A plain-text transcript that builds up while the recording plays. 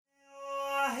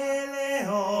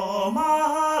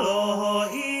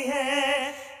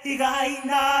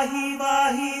Igaina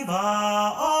hiva hiva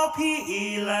o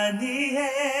pi'ilani he.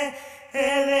 He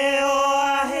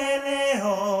leo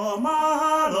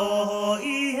mahalo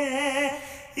ihe.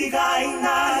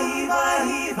 Igaina hiva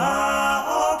hiva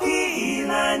o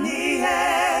pi'ilani he.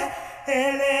 He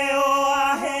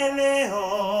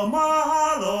leo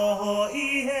mahalo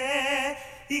ihe.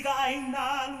 Igaina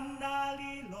luna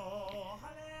lilo.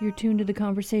 You're tuned to The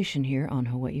Conversation here on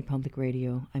Hawaii Public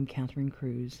Radio. I'm Catherine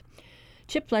Cruz.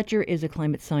 Chip Fletcher is a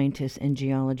climate scientist and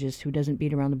geologist who doesn't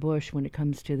beat around the bush when it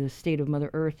comes to the state of Mother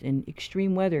Earth in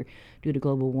extreme weather due to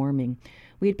global warming.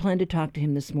 We had planned to talk to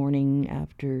him this morning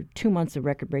after 2 months of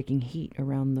record-breaking heat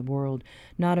around the world,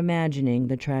 not imagining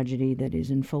the tragedy that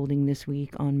is unfolding this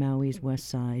week on Maui's west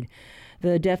side.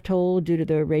 The death toll due to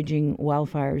the raging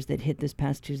wildfires that hit this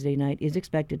past Tuesday night is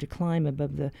expected to climb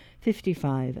above the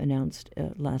 55 announced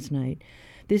last night.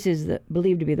 This is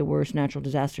believed to be the worst natural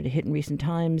disaster to hit in recent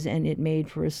times, and it made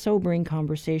for a sobering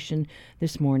conversation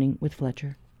this morning with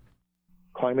Fletcher.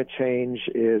 Climate change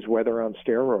is weather on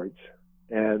steroids,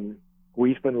 and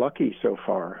we've been lucky so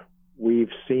far.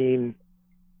 We've seen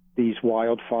these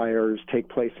wildfires take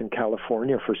place in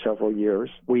California for several years.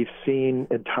 We've seen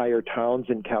entire towns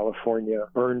in California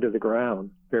burn to the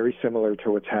ground, very similar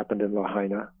to what's happened in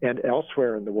Lahaina. And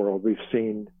elsewhere in the world, we've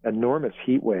seen enormous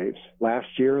heat waves. Last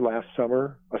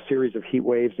summer, a series of heat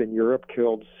waves in Europe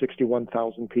killed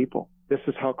 61,000 people. This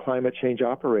is how climate change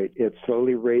operates. It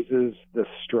slowly raises the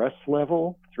stress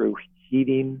level through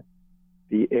heating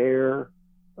the air,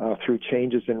 through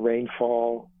changes in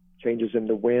rainfall, changes in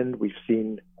the wind. We've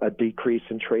seen a decrease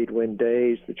in trade wind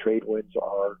days. The trade winds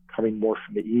are coming more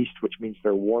from the east, which means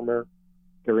they're warmer.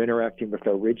 They're interacting with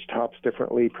our ridge tops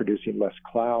differently, producing less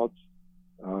clouds,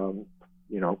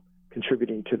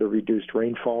 contributing to the reduced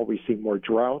rainfall. We see more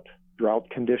drought. Drought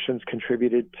conditions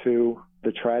contributed to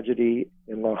the tragedy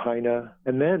in Lahaina.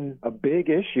 And then a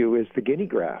big issue is the guinea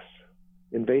grass,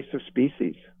 invasive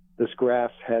species. This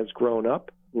grass has grown up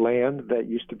land that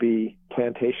used to be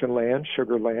plantation land,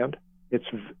 sugar land. It's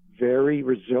very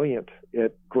resilient.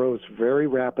 It grows very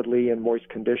rapidly in moist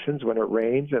conditions when it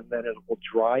rains, and then it will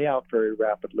dry out very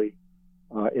rapidly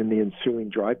in the ensuing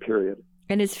dry period.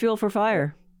 And it's fuel for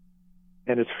fire.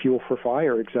 And it's fuel for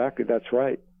fire, exactly, that's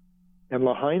right. And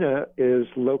Lahaina is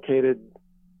located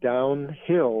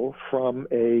downhill from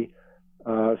a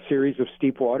series of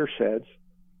steep watersheds.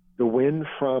 The wind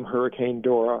from Hurricane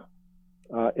Dora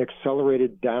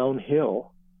accelerated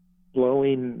downhill,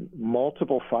 blowing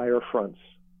multiple fire fronts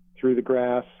through the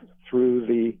grass, through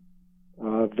the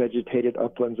vegetated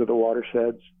uplands of the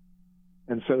watersheds.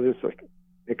 And so this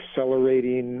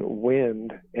accelerating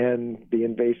wind and the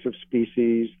invasive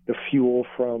species, the fuel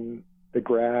from the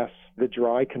grass, the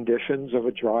dry conditions of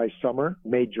a dry summer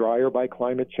made drier by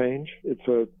climate change. It's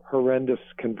a horrendous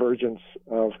convergence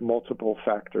of multiple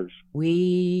factors.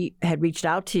 We had reached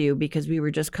out to you because we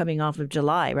were just coming off of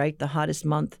July, right? The hottest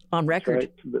month on record.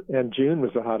 Right. And June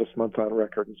was the hottest month on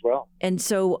record as well. And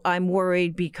so I'm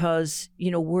worried because,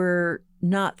 we're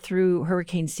not through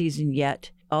hurricane season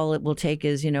yet. All it will take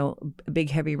is, big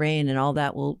heavy rain, and all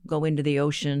that will go into the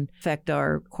ocean, affect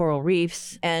our coral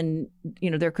reefs. And,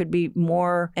 there could be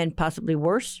more and possibly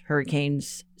worse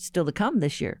hurricanes still to come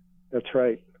this year. That's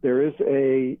right. There is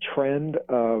a trend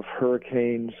of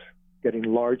hurricanes getting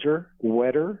larger,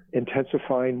 wetter,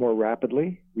 intensifying more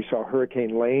rapidly. We saw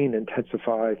Hurricane Lane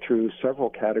intensify through several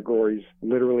categories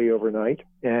literally overnight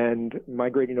and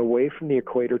migrating away from the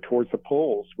equator towards the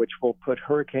poles, which will put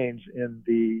hurricanes in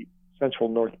the central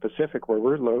North Pacific, where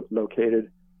we're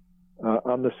located,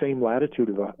 on the same latitude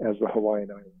as the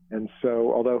Hawaiian Island. And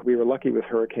so, although we were lucky with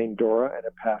Hurricane Dora and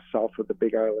it passed south of the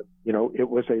Big Island, it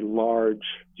was a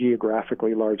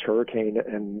geographically large hurricane,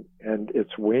 and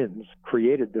its winds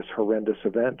created this horrendous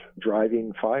event,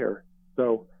 driving fire.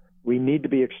 So we need to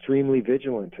be extremely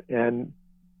vigilant. And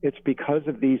it's because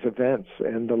of these events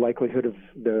and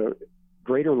the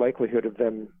greater likelihood of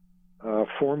them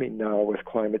forming now with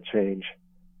climate change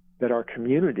that our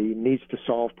community needs to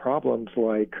solve problems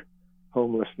like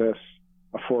homelessness,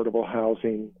 affordable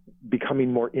housing,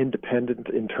 becoming more independent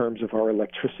in terms of our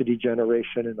electricity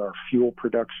generation and our fuel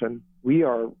production. We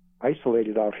are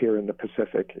isolated out here in the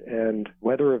Pacific, and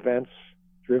weather events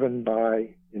driven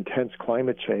by intense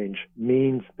climate change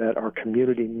means that our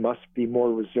community must be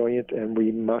more resilient, and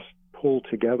we must pull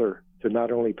together to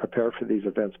not only prepare for these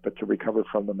events, but to recover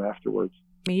from them afterwards.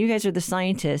 I mean, you guys are the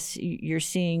scientists. You're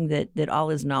seeing that all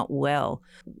is not well.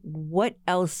 What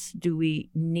else do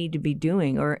we need to be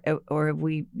doing? Or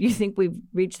you think we've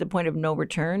reached the point of no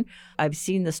return? I've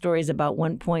seen the stories about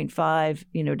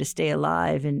 1.5, to stay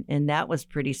alive, and that was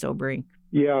pretty sobering.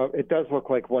 Yeah, it does look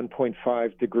like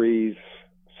 1.5 degrees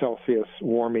Celsius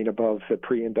warming above the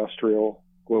pre-industrial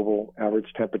global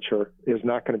average temperature is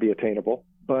not going to be attainable.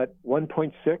 But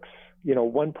 1.6,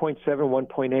 1.7,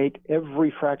 1.8,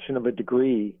 every fraction of a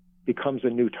degree becomes a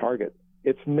new target.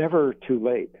 It's never too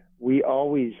late. We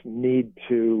always need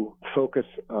to focus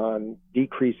on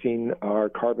decreasing our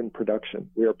carbon production.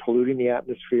 We are polluting the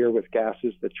atmosphere with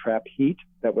gases that trap heat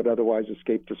that would otherwise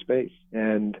escape to space.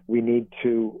 And we need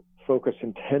to focus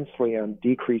intensely on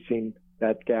decreasing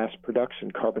that gas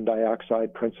production, carbon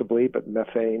dioxide principally, but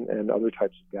methane and other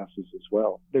types of gases as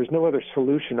well. There's no other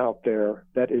solution out there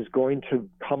that is going to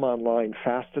come online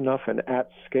fast enough and at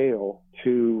scale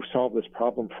to solve this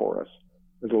problem for us.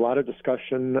 There's a lot of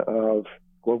discussion of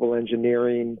global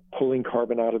engineering, pulling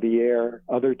carbon out of the air,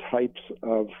 other types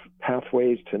of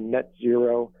pathways to net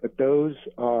zero, but those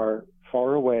are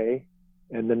far away.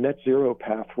 And the net zero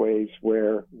pathways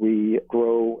where we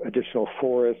grow additional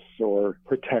forests or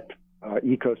protect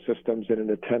ecosystems in an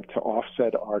attempt to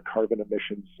offset our carbon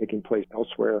emissions taking place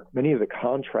elsewhere. Many of the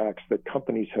contracts that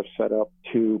companies have set up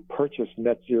to purchase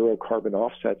net zero carbon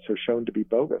offsets are shown to be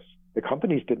bogus. The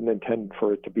companies didn't intend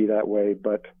for it to be that way,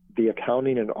 but the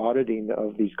accounting and auditing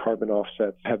of these carbon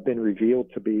offsets have been revealed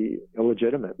to be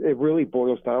illegitimate. It really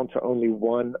boils down to only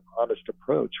one honest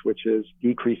approach, which is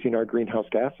decreasing our greenhouse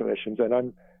gas emissions. And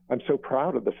I'm so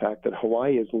proud of the fact that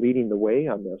Hawaii is leading the way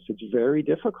on this. It's very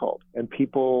difficult. And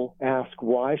people ask,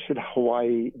 why should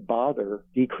Hawaii bother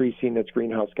decreasing its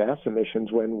greenhouse gas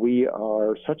emissions when we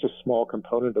are such a small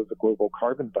component of the global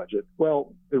carbon budget?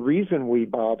 Well, the reason we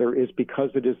bother is because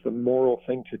it is the moral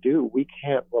thing to do. We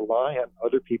can't rely on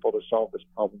other people to solve this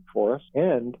problem for us.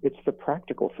 And it's the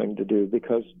practical thing to do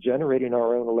because generating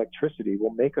our own electricity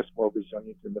will make us more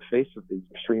resilient in the face of these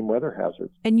extreme weather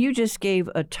hazards. And you just gave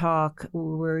a talk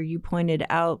where you pointed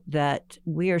out that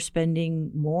we are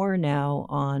spending more now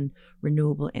on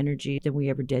renewable energy than we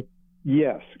ever did.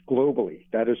 Yes, globally,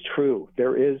 that is true.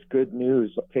 There is good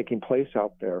news taking place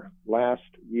out there. Last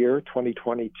year,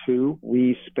 2022,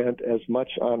 we spent as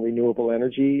much on renewable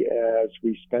energy as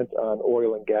we spent on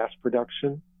oil and gas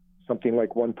production, something like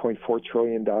 $1.4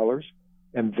 trillion.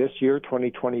 And this year,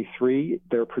 2023,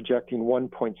 they're projecting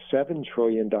 $1.7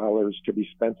 trillion to be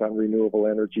spent on renewable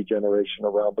energy generation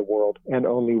around the world, and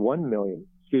only $1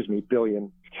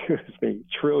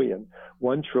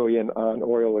 trillion on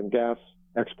oil and gas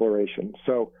exploration.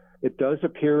 So it does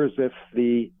appear as if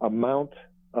the amount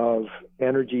of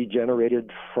energy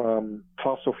generated from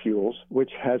fossil fuels,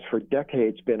 which has for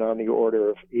decades been on the order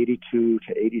of 82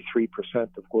 to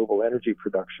 83% of global energy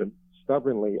production,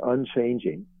 stubbornly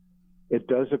unchanging, it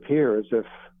does appear as if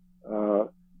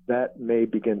that may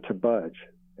begin to budge.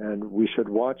 And we should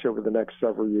watch over the next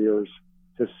several years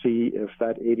to see if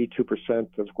that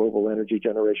 82% of global energy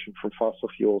generation from fossil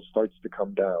fuels starts to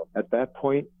come down. At that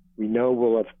point, we know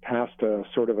we'll have passed a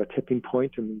sort of a tipping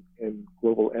point in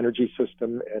global energy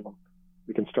system, and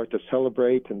we can start to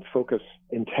celebrate and focus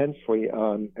intensely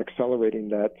on accelerating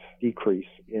that decrease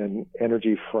in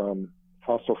energy from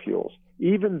fossil fuels.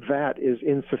 Even that is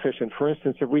insufficient. For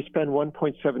instance, if we spend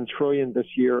 $1.7 trillion this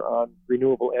year on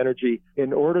renewable energy,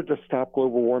 in order to stop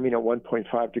global warming at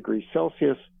 1.5 degrees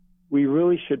Celsius, we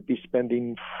really should be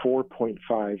spending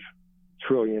 $4.5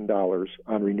 trillion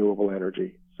on renewable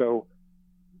energy. So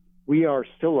we are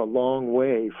still a long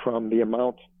way from the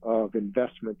amount of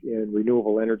investment in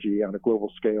renewable energy on a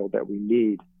global scale that we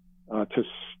need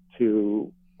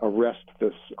to arrest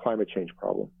this climate change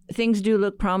problem. Things do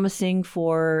look promising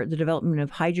for the development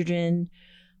of hydrogen,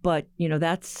 but,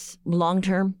 that's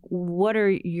long-term. What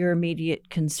are your immediate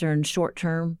concerns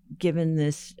short-term, given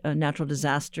this natural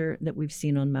disaster that we've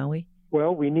seen on Maui?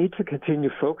 Well, we need to continue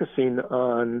focusing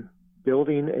on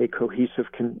building a cohesive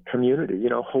community.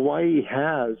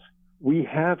 We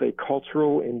have a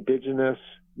cultural indigenous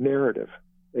narrative,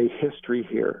 a history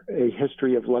here, a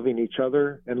history of loving each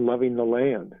other and loving the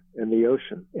land and the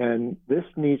ocean. And this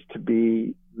needs to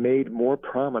be made more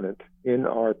prominent in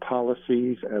our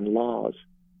policies and laws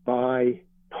by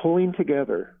pulling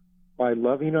together, by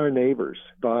loving our neighbors,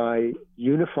 by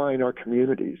unifying our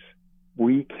communities.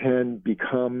 We can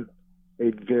become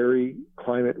a very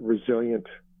climate resilient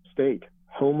state.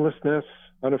 Homelessness,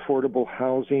 unaffordable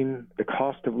housing, the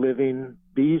cost of living,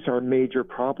 these are major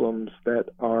problems that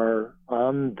are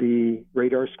on the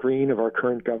radar screen of our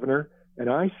current governor, and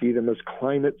I see them as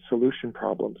climate solution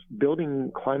problems.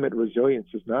 Building climate resilience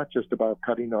is not just about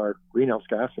cutting our greenhouse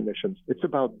gas emissions. It's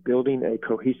about building a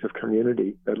cohesive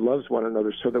community that loves one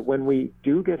another so that when we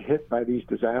do get hit by these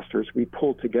disasters, we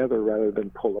pull together rather than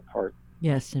pull apart.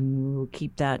 Yes, and we'll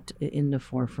keep that in the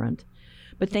forefront.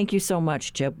 But thank you so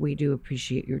much, Chip. We do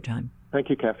appreciate your time. Thank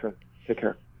you, Catherine. Take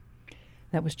care.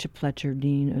 That was Chip Fletcher,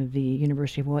 Dean of the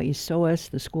University of Hawaii SOAS,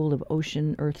 the School of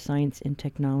Ocean, Earth Science, and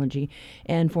Technology,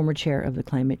 and former chair of the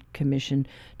Climate Commission,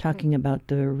 talking about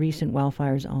the recent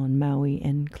wildfires on Maui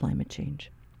and climate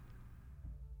change.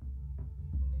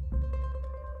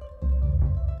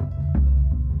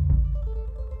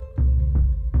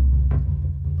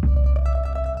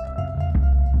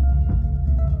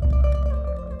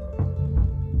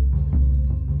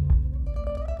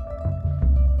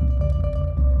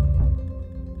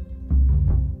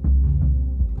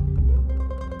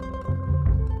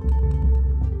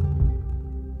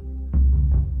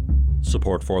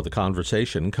 Support for the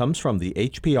conversation comes from the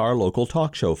HPR Local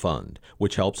Talk Show Fund,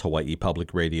 which helps Hawaii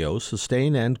Public Radio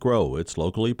sustain and grow its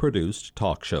locally produced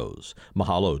talk shows.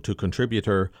 Mahalo to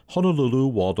contributor Honolulu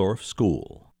Waldorf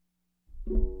School.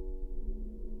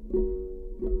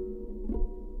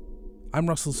 I'm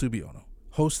Russell Subiono,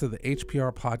 host of the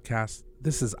HPR podcast,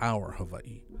 This Is Our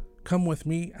Hawaii. Come with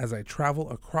me as I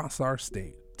travel across our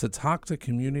state to talk to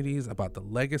communities about the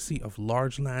legacy of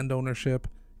large land ownership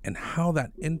and how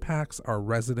that impacts our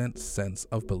residents' sense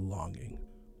of belonging.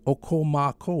 Oko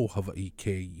mako Hawaii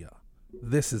keia.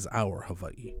 This is Our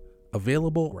Hawaii.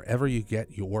 Available wherever you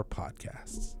get your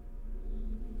podcasts.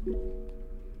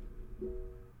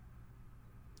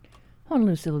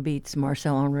 Honolulu Civil Beat's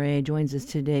Marcel Henry joins us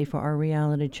today for our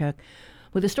reality check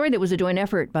with a story that was a joint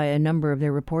effort by a number of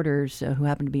their reporters who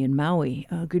happened to be in Maui.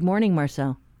 Good morning,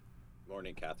 Marcel. Good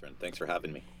morning, Catherine. Thanks for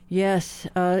having me. Yes,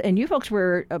 and you folks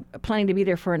were planning to be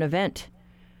there for an event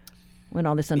when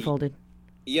all this unfolded.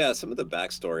 Yeah, some of the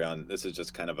backstory on this is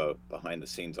just kind of a behind the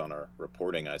scenes on our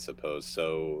reporting, I suppose.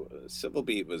 So Civil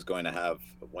Beat was going to have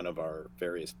one of our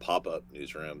various pop-up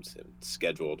newsrooms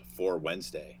scheduled for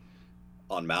Wednesday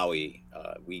on Maui.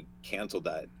 We canceled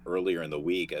that earlier in the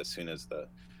week as soon as the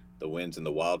winds and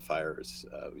the wildfires,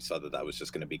 we saw that was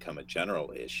just going to become a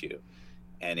general issue.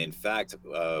 And in fact,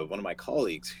 one of my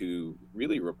colleagues who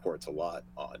really reports a lot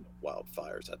on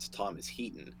wildfires, that's Thomas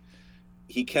Heaton,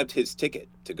 he kept his ticket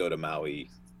to go to Maui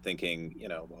thinking,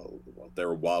 well, there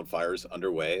were wildfires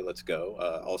underway, let's go.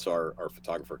 Also, our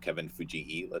photographer, Kevin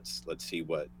Fujii, let's see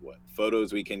what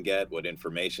photos we can get, what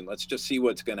information. Let's just see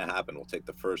what's going to happen. We'll take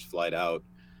the first flight out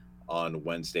on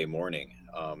Wednesday morning.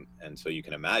 And so you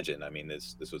can imagine, I mean,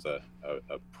 this was a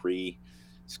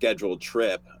pre-scheduled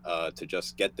trip to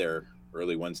just get there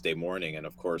early Wednesday morning. And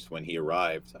of course, when he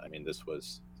arrived, I mean, this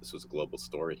was a global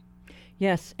story.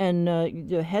 Yes, and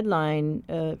the headline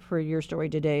for your story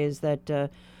today is that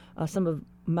some of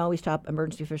Maui's top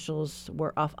emergency officials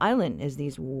were off island as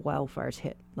these wildfires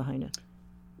hit Lahaina.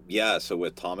 Yeah, so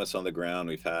with Thomas on the ground,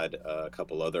 we've had a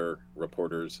couple other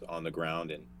reporters on the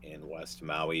ground in West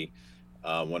Maui.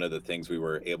 One of the things we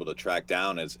were able to track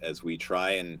down as we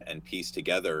try and piece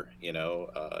together,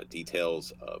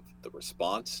 details of the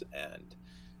response and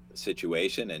the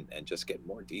situation and just get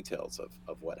more details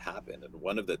of what happened. And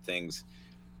one of the things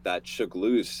that shook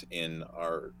loose in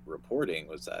our reporting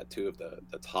was that two of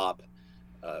the top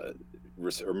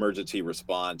emergency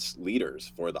response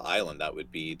leaders for the island, that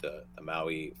would be the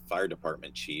Maui Fire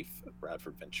Department Chief,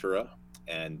 Bradford Ventura,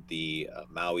 and the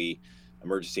Maui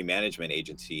Emergency Management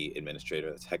Agency Administrator,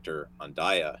 that's Hector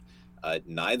Andaya.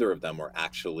 Neither of them were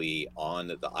actually on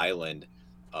the island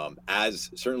as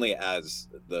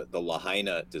the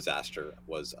Lahaina disaster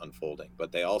was unfolding,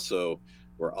 but they also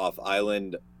were off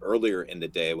island earlier in the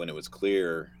day when it was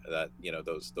clear that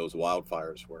those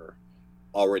wildfires were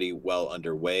already well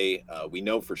underway. We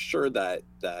know for sure that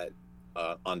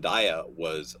Andaya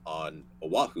was on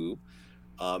Oahu,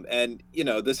 and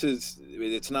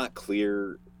it's not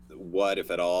clear what, if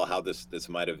at all, how this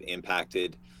might have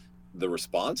impacted the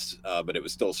response, but it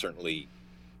was still certainly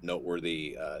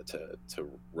noteworthy to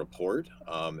report.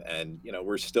 And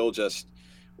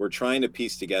we're trying to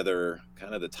piece together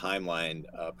kind of the timeline,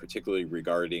 particularly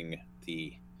regarding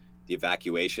the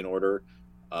evacuation order.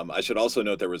 I should also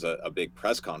note there was a big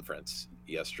press conference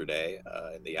yesterday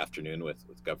in the afternoon with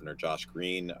Governor Josh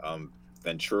Green.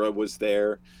 Ventura was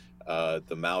there.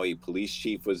 The Maui police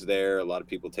chief was there. A lot of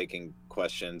people taking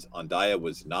questions. Andaya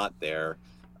was not there.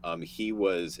 He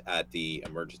was at the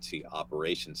Emergency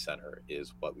Operations Center,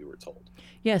 is what we were told.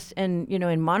 Yes, and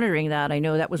in monitoring that, I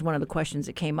know that was one of the questions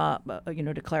that came up.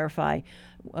 To clarify,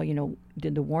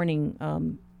 did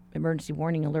the emergency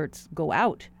warning alerts go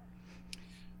out?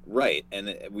 Right,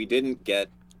 and we didn't get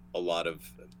a lot of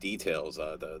details.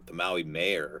 The Maui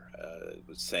mayor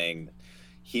was saying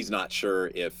he's not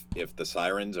sure if the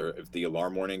sirens or if the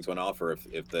alarm warnings went off, or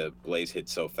if the blaze hit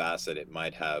so fast that it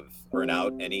might have burned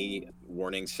out any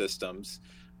warning systems.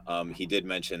 He did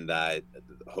mention that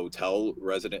hotel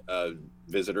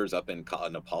visitors up in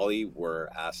Ka'anapali were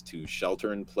asked to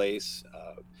shelter in place,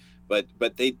 but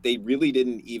they really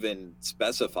didn't even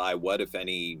specify what, if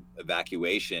any,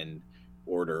 evacuation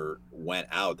order went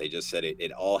out. They just said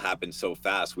it all happened so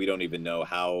fast. We don't even know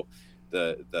how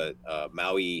the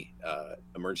Maui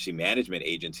Emergency Management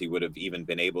Agency would have even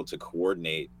been able to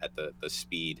coordinate at the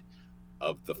speed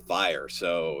of the fire.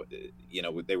 So,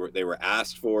 they were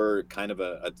asked for kind of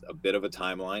a bit of a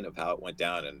timeline of how it went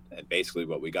down, and basically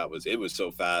what we got was, it was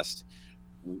so fast,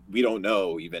 we don't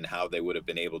know even how they would have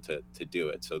been able to do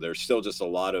it. So there's still just a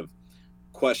lot of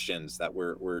questions that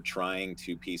we're trying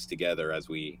to piece together as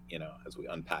we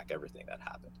unpack everything that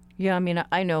happened. Yeah, I mean,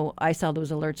 I know I saw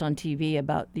those alerts on TV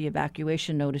about the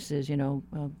evacuation notices,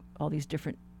 all these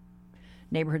different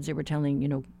neighborhoods they were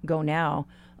telling, go now.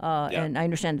 And I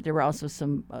understand that there were also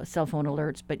some cell phone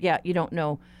alerts. But, yeah, you don't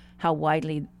know how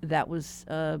widely that was,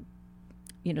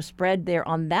 spread there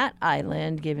on that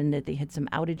island, given that they had some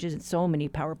outages and so many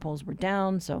power poles were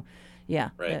down. So, yeah,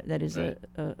 right. that is,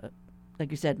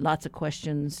 like you said, lots of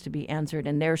questions to be answered.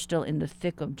 And they're still in the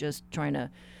thick of just trying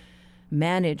to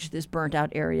manage this burnt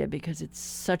out area because it's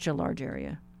such a large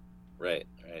area. Right.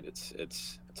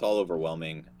 It's all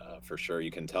overwhelming for sure.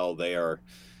 You can tell they are,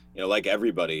 like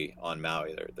everybody on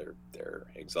Maui, they're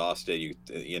exhausted.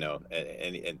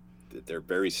 And they're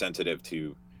very sensitive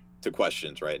to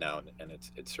questions right now, and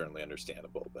it's certainly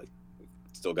understandable. But we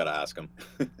still got to ask them.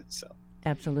 So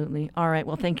absolutely. All right.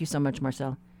 Well, thank you so much,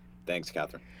 Marcel. Thanks,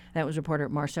 Catherine. That was reporter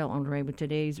Marcel Andre with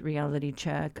today's reality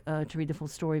check. To read the full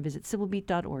story, visit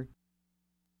civilbeat.org.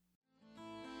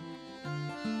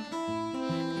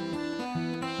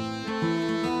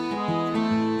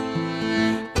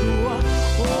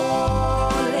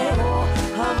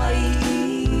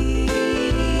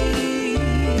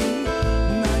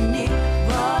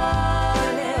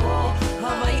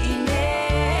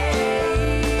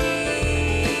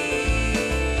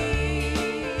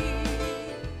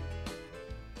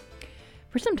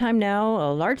 For some time now,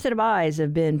 a large set of eyes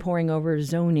have been poring over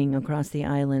zoning across the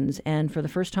islands, and for the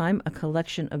first time, a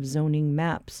collection of zoning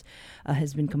maps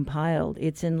has been compiled.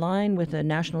 It's in line with the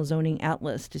National Zoning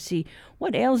Atlas to see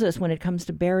what ails us when it comes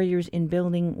to barriers in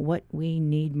building what we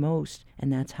need most,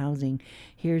 and that's housing.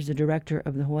 Here's the director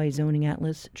of the Hawaiʻi Zoning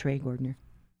Atlas, Trey Gordner.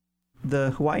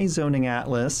 The Hawaiʻi Zoning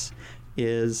Atlas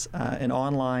is an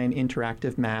online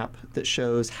interactive map that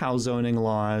shows how zoning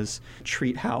laws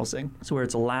treat housing, so where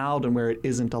it's allowed and where it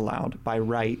isn't allowed by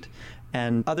right.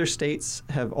 And other states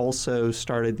have also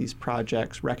started these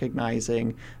projects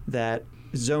recognizing that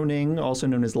zoning, also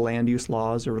known as land use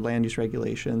laws or land use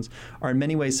regulations, are in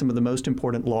many ways some of the most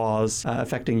important laws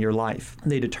affecting your life.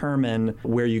 They determine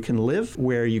where you can live,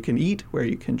 where you can eat, where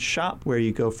you can shop, where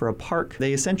you go for a park.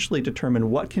 They essentially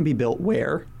determine what can be built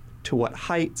where, to what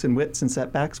heights and widths and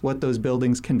setbacks, what those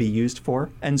buildings can be used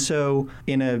for. And so,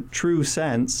 in a true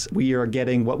sense, we are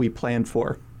getting what we planned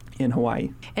for in Hawaii.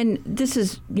 And this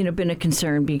has, been a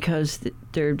concern because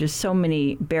there are just so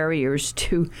many barriers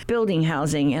to building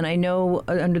housing. And I know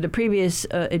under the previous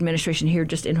administration here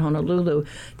just in Honolulu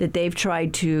that they've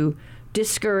tried to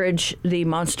discourage the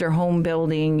monster home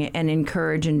building and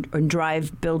encourage and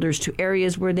drive builders to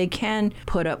areas where they can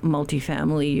put up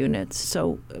multifamily units.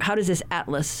 So how does this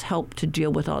atlas help to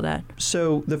deal with all that?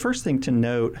 So the first thing to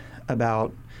note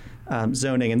about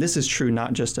zoning, and this is true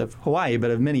not just of Hawaii,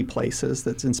 but of many places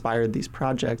that's inspired these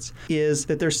projects, is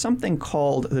that there's something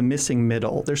called the missing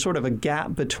middle. There's sort of a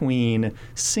gap between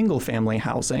single-family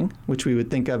housing, which we would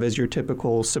think of as your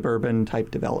typical suburban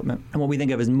type development, and what we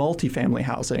think of as multifamily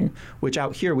housing, which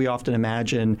out here we often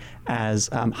imagine as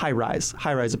high-rise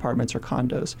apartments or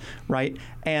condos, right?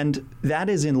 And that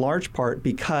is in large part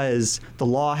because the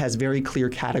law has very clear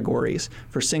categories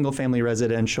for single-family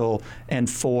residential and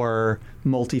for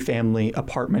multifamily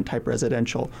apartment type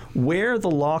residential. Where the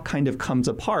law kind of comes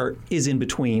apart is in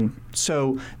between.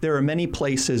 So there are many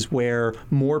places where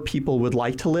more people would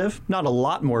like to live, not a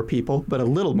lot more people, but a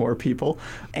little more people.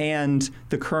 And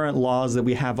the current laws that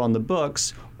we have on the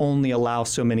books only allow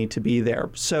so many to be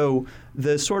there. So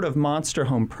the sort of monster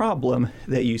home problem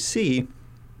that you see,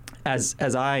 as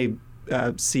I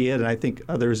see it, and I think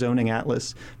other zoning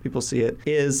atlas people see it,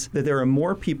 is that there are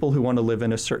more people who want to live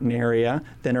in a certain area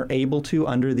than are able to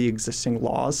under the existing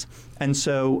laws. And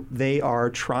so they are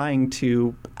trying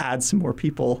to add some more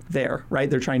people there, right?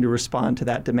 They're trying to respond to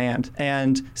that demand.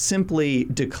 And simply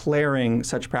declaring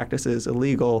such practices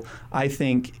illegal, I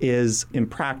think, is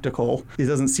impractical. It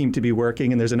doesn't seem to be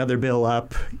working, and there's another bill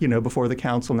up, before the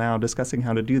council now discussing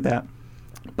how to do that.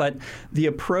 But the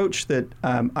approach that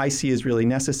I see is really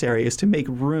necessary is to make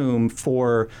room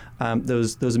for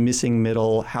those missing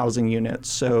middle housing units.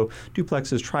 So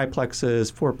duplexes,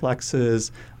 triplexes,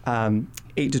 fourplexes,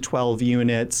 8 to 12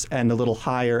 units, and a little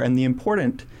higher. And the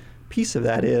important piece of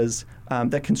that is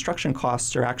that construction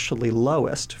costs are actually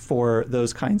lowest for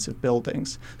those kinds of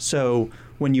buildings. So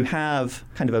when you have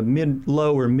kind of a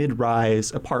low or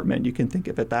mid-rise apartment, you can think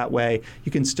of it that way,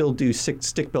 you can still do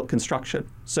stick-built construction.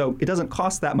 So it doesn't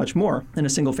cost that much more than a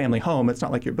single-family home. It's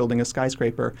not like you're building a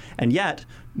skyscraper. And yet,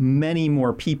 many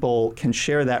more people can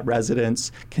share that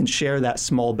residence, can share that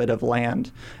small bit of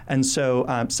land. And so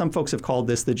some folks have called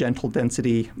this the gentle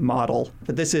density model.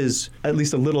 But this is at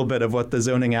least a little bit of what the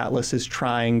Zoning Atlas is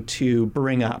trying to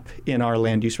bring up in our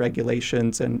land use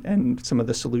regulations and some of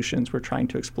the solutions we're trying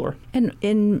to explore. And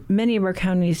in many of our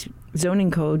counties,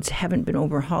 zoning codes haven't been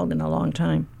overhauled in a long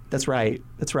time. That's right.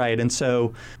 And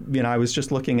so, I was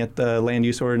just looking at the land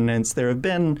use ordinance. There have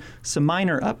been some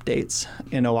minor updates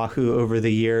in Oahu over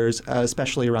the years,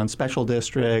 especially around special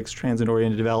districts,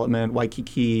 transit-oriented development,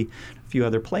 Waikiki, a few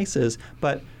other places.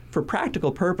 But for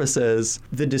practical purposes,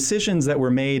 the decisions that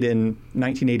were made in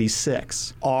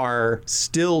 1986 are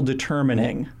still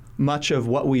determining much of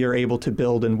what we are able to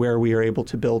build and where we are able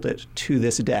to build it to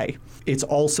this day. It's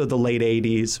also the late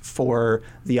 80s for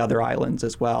the other islands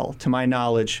as well. To my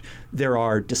knowledge, there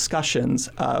are discussions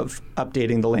of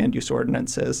updating the land use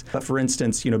ordinances. But for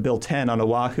instance, Bill 10 on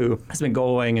Oahu has been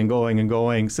going and going and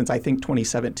going since I think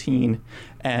 2017,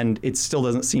 and it still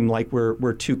doesn't seem like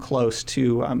we're too close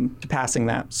to passing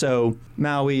that. So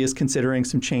Maui is considering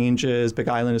some changes, Big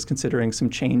Island is considering some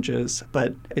changes,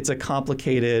 but it's a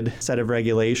complicated set of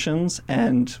regulations.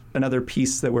 And another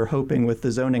piece that we're hoping with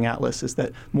the Zoning Atlas is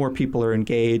that more people are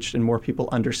engaged and more people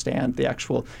understand the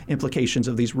actual implications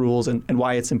of these rules and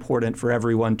why it's important for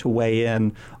everyone to weigh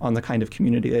in on the kind of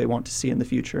community they want to see in the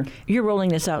future. You're rolling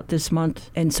this out this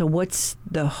month, and so what's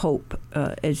the hope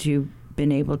as you've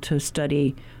been able to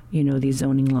study, these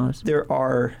zoning laws? There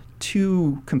are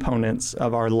two components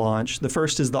of our launch. The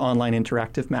first is the online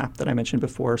interactive map that I mentioned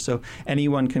before. So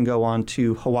anyone can go on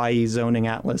to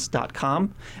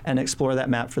hawaiizoningatlas.com and explore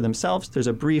that map for themselves. There's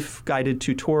a brief guided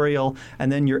tutorial,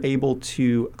 and then you're able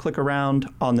to click around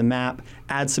on the map,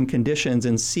 add some conditions,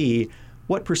 and see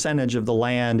what percentage of the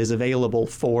land is available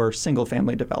for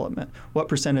single-family development? What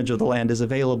percentage of the land is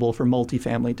available for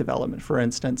multifamily development, for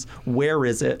instance? Where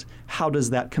is it? How does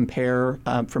that compare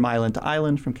from island to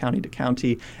island, from county to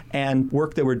county? And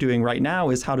work that we're doing right now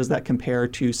is how does that compare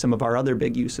to some of our other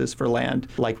big uses for land,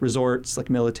 like resorts, like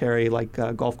military, like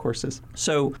golf courses?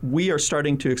 So we are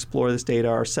starting to explore this data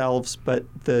ourselves, but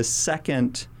the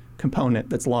second component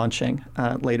that's launching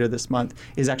later this month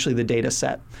is actually the data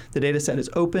set. The data set is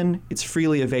open. It's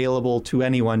freely available to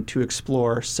anyone to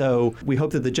explore. So we hope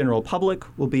that the general public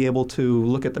will be able to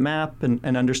look at the map and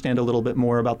understand a little bit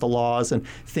more about the laws and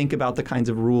think about the kinds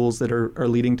of rules that are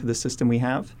leading to the system we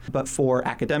have. But for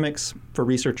academics, for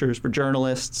researchers, for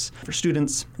journalists, for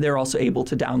students, they're also able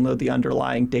to download the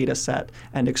underlying data set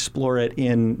and explore it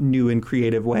in new and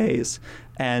creative ways.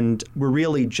 And we're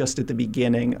really just at the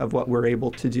beginning of what we're able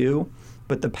to do.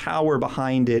 But the power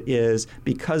behind it is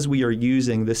because we are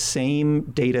using the same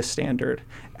data standard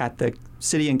at the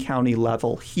city and county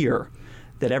level here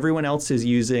that everyone else is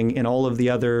using in all of the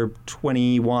other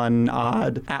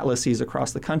 21-odd atlases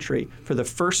across the country. For the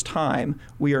first time,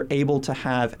 we are able to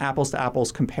have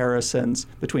apples-to-apples comparisons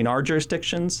between our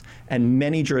jurisdictions and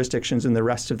many jurisdictions in the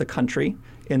rest of the country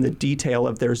in the detail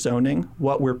of their zoning,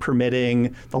 what we're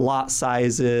permitting, the lot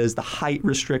sizes, the height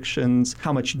restrictions,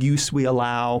 how much use we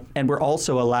allow, and we're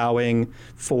also allowing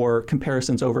for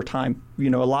comparisons over time. A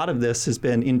lot of this has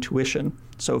been intuition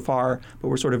so far, but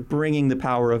we're sort of bringing the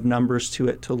power of numbers to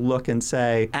it to look and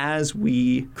say, as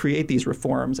we create these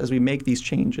reforms, as we make these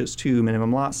changes to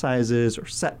minimum lot sizes or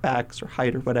setbacks or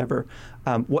height or whatever,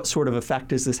 what sort of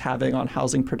effect is this having on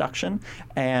housing production?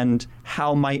 And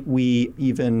how might we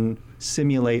even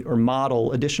simulate or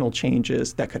model additional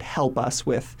changes that could help us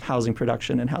with housing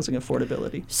production and housing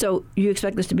affordability? So you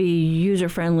expect this to be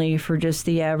user-friendly for just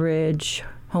the average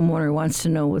homeowner who wants to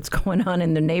know what's going on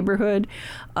in the neighborhood,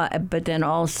 but then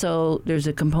also there's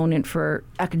a component for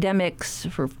academics,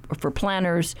 for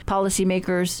planners,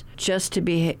 policymakers, just to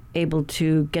be able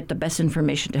to get the best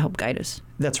information to help guide us.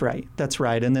 That's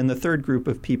right. And then the third group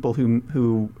of people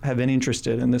who have been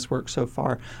interested in this work so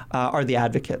far are the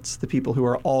advocates, the people who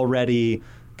are already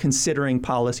considering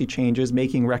policy changes,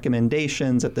 making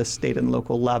recommendations at the state and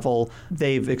local level.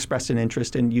 They've expressed an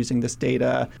interest in using this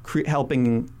data,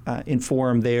 helping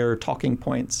inform their talking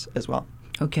points as well.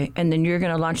 Okay, and then you're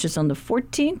going to launch this on the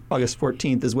 14th? August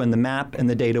 14th is when the map and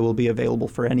the data will be available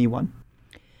for anyone.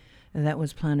 That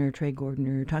was planner Trey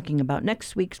Gordner talking about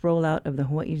next week's rollout of the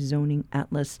Hawaiʻi Zoning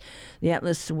Atlas. The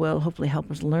Atlas will hopefully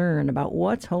help us learn about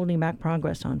what's holding back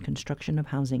progress on construction of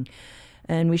housing.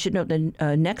 And we should note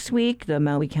that next week, the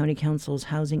Maui County Council's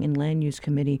Housing and Land Use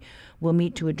Committee will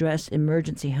meet to address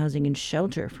emergency housing and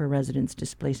shelter for residents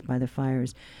displaced by the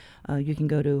fires. You can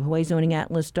go to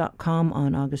hawaiizoningatlas.com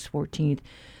on August 14th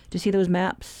to see those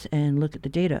maps and look at the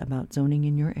data about zoning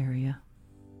in your area.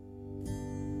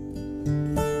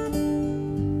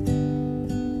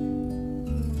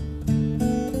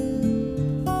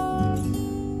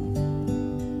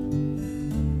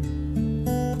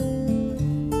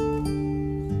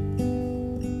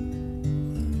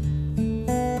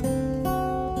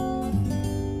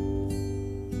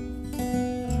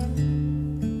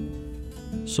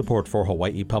 Support for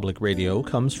Hawaii Public Radio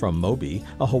comes from Mobi,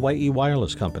 a Hawaii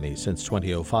wireless company since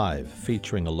 2005,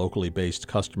 featuring a locally based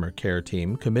customer care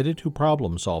team committed to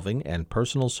problem solving and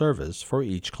personal service for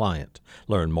each client.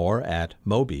 Learn more at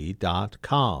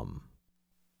mobi.com.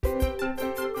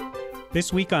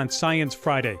 This week on Science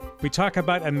Friday, we talk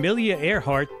about Amelia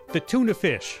Earhart, the tuna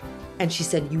fish, And she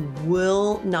said, "You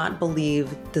will not believe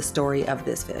the story of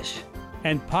this fish."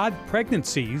 and pod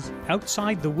pregnancies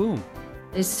outside the womb.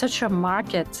 There's such a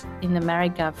market in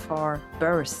America for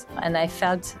birth, and I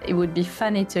felt it would be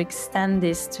funny to extend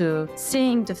this to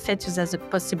seeing the fetus as a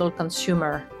possible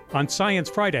consumer. On Science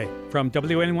Friday from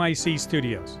WNYC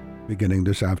Studios. Beginning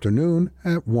this afternoon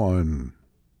at 1.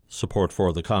 Support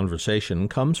for the conversation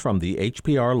comes from the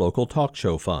HPR Local Talk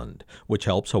Show Fund, which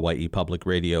helps Hawaii Public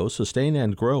Radio sustain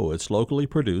and grow its locally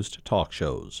produced talk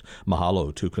shows.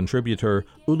 Mahalo to contributor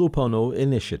Ulupono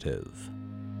Initiative.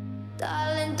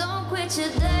 Darling, don't quit your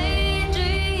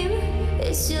daydream.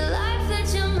 It's your life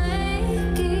that you're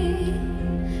making.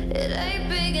 It ain't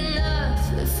big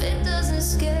enough if it doesn't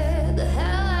scare the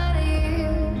hell out of you.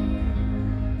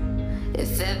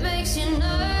 If it makes you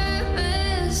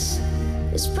nervous,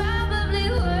 it's probably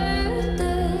worth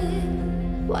it.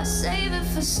 Why save it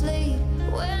for sleep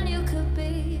when you could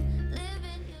be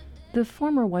living your day? The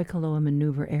former Waikoloa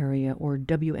Maneuver Area, or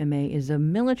WMA, is a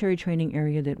military training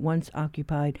area that once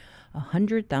occupied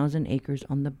 100,000 acres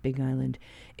on the Big Island.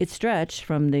 It stretched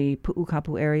from the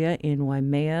Pu'ukapu area in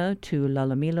Waimea to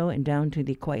Lalamilo and down to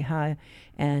the Kauai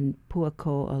and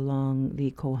Puako along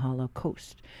the Kohala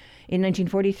coast. In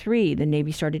 1943, the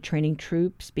Navy started training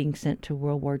troops being sent to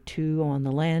World War II on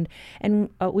the land, and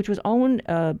which was owned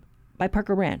by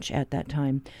Parker Ranch at that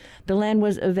time. The land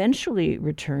was eventually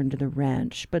returned to the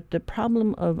ranch, but the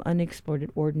problem of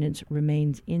unexploded ordnance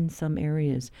remains in some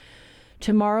areas.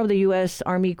 Tomorrow, the U.S.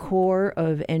 Army Corps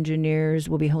of Engineers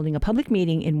will be holding a public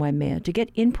meeting in Waimea to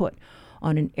get input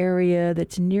on an area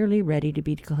that's nearly ready to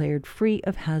be declared free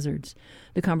of hazards.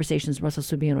 The Conversation's Russell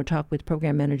Subiano talked with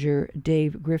Program Manager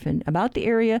Dave Griffin about the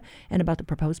area and about the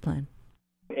proposed plan.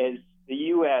 As the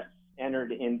U.S.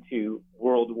 entered into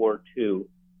World War II,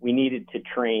 we needed to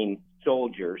train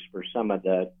soldiers for some of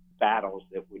the battles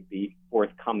that would be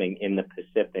forthcoming in the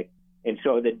Pacific. And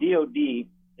so the DoD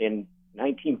in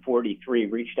 1943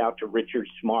 reached out to Richard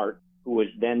Smart, who was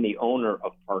then the owner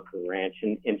of Parker Ranch,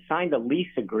 and signed a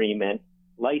license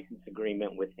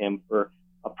agreement with him for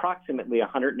approximately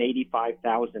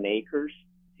 185,000 acres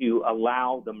to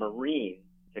allow the Marines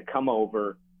to come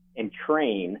over and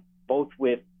train both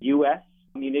with U.S.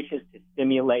 munitions to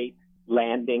simulate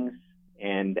landings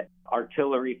and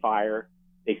artillery fire.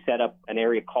 They set up an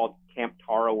area called Camp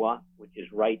Tarawa, which is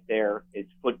right there.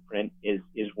 Its footprint is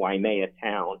Waimea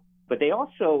town. But they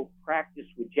also practiced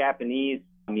with Japanese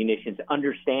munitions,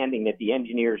 understanding that the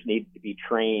engineers needed to be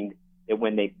trained, that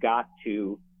when they got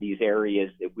to these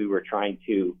areas that we were trying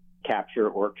to capture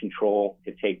or control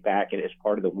to take back, and as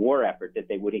part of the war effort, that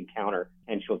they would encounter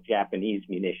potential Japanese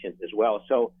munitions as well.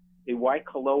 So the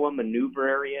Waikoloa Maneuver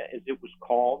Area, as it was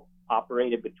called,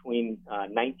 operated between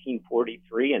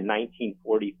 1943 and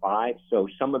 1945. So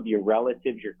some of your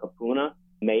relatives, your kapuna,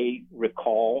 may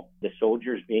recall the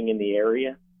soldiers being in the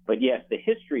area. But yes, the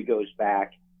history goes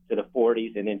back to the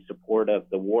 40s and in support of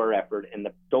the war effort. And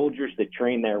the soldiers that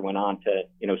trained there went on to,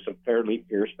 some fairly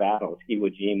fierce battles, Iwo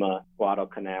Jima,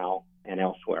 Guadalcanal, and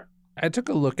elsewhere. I took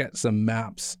a look at some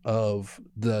maps of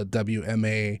the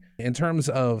WMA. In terms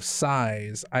of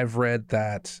size, I've read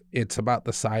that it's about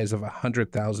the size of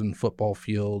 100,000 football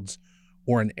fields,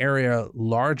 or an area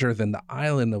larger than the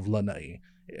island of Lanai.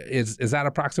 Is that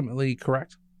approximately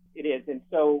correct? It is. And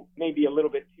so maybe a little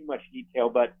bit too much detail,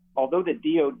 but although the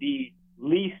DoD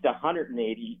leased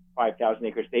 185,000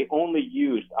 acres, they only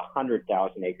used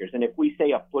 100,000 acres. And if we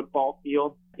say a football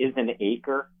field is an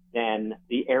acre, then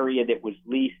the area that was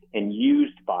leased and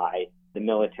used by the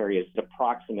military is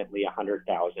approximately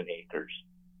 100,000 acres.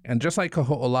 And just like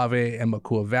Kaho'olawe and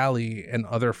Makua Valley and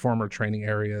other former training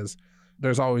areas,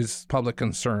 there's always public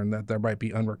concern that there might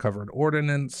be unrecovered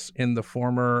ordnance in the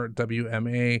former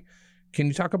WMA. Can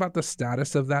you talk about the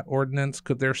status of that ordnance?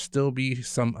 Could there still be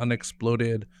some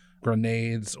unexploded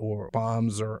grenades or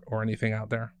bombs or anything out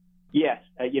there? Yes,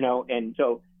 and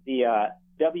so the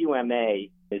WMA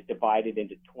is divided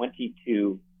into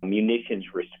 22 munitions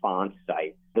response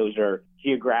sites. Those are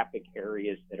geographic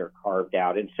areas that are carved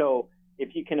out. And so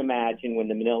if you can imagine, when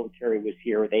the military was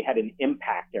here, they had an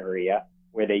impact area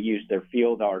where they used their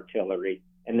field artillery,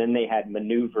 and then they had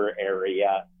maneuver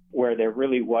area where there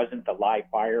really wasn't the live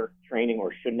fire training,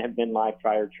 or shouldn't have been live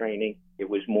fire training. It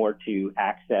was more to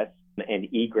access and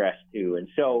egress to. And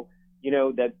so,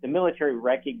 that the military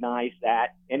recognized that.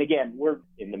 And again, we're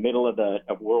in the middle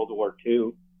of World War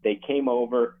II. They came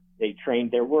over, they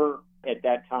trained. There were, at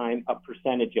that time, a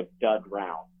percentage of dud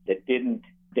rounds that didn't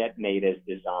detonate as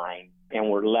designed and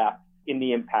were left in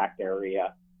the impact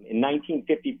area. In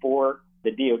 1954,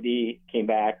 the DOD came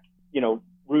back,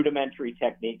 rudimentary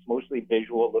techniques, mostly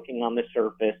visual, looking on the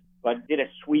surface, but did a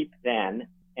sweep then.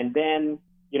 And then,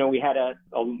 we had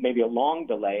maybe a long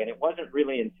delay, and it wasn't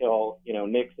really until,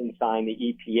 Nixon signed the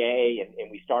EPA and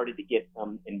we started to get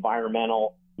some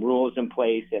environmental rules in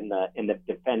place, and the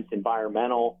Defense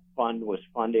Environmental Fund was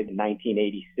funded in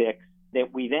 1986,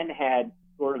 that we then had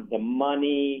sort of the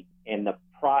money and the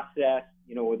process,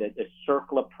 the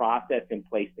CERCLA process in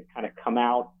place to kind of come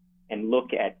out and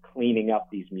look at cleaning up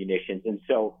these munitions. And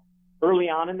so early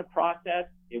on in the process,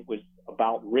 it was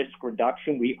about risk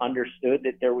reduction. We understood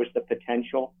that there was the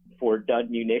potential for dud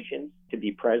munitions to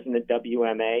be present at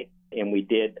WMA, and we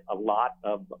did a lot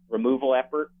of removal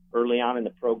effort early on in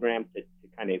the program to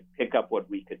kind of pick up what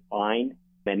we could find.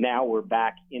 And now we're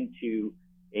back into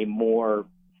a more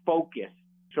focused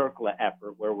CERCLA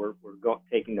effort where we're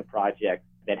taking the projects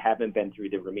that haven't been through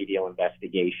the remedial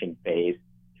investigation phase,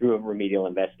 through a remedial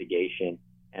investigation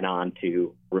and on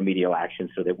to remedial action,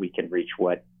 so that we can reach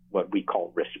what we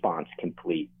call response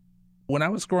complete. When I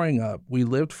was growing up, we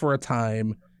lived for a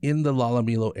time in the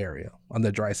Lalamilo area on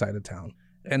the dry side of town.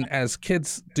 And as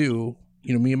kids do,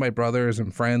 me and my brothers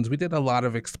and friends, we did a lot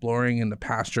of exploring in the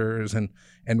pastures and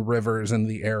rivers in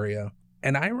the area.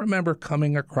 And I remember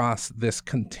coming across this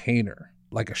container,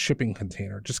 like a shipping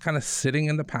container, just kind of sitting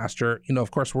in the pasture.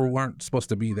 Of course, we weren't supposed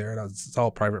to be there. It's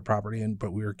all private property,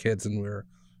 but we were kids and we were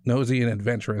nosy and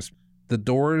adventurous. The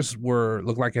doors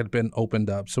looked like it had been opened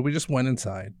up. So we just went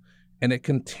inside, and it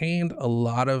contained a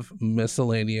lot of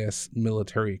miscellaneous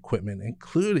military equipment,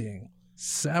 including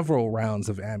several rounds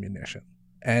of ammunition.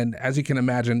 And as you can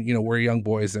imagine, we're young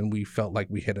boys and we felt like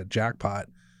we hit a jackpot.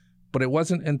 But it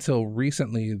wasn't until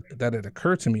recently that it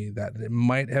occurred to me that it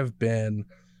might have been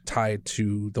tied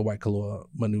to the Waikoloa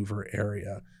maneuver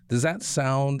area. Does that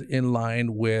sound in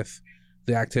line with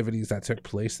the activities that took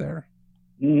place there?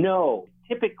 No.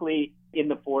 Typically, in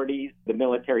the 40s, the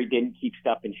military didn't keep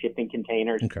stuff in shipping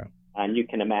containers. Okay. And you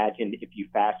can imagine, if you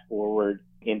fast forward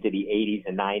into the 80s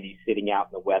and 90s, sitting out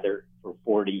in the weather for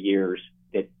 40 years,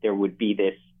 that there would be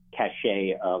this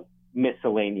cachet of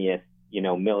miscellaneous,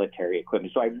 military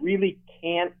equipment. So I really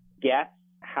can't guess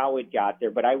how it got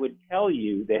there, but I would tell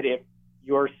you that if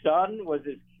your son was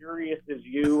as curious as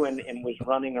you and was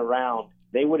running around,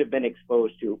 they would have been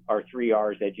exposed to our 3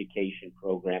 R's education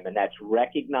program, and that's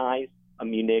recognize a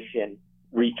munition,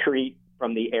 retreat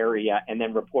from the area, and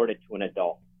then report it to an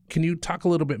adult. Can you talk a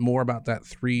little bit more about that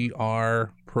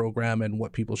 3R program and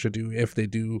what people should do if they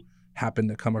do happen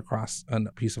to come across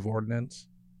a piece of ordnance?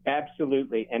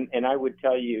 Absolutely. And I would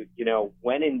tell you,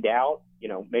 when in doubt,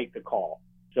 make the call.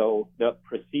 So the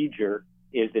procedure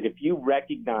is that if you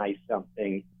recognize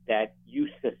something that you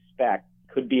suspect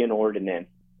could be an ordinance,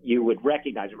 you would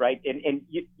recognize it, right? And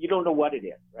you don't know what it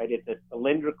is, right? It's a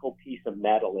cylindrical piece of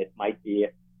metal. It might be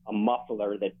a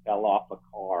muffler that fell off a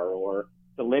car, or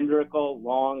cylindrical,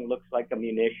 long, looks like a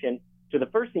munition. So the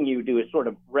first thing you would do is sort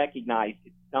of recognize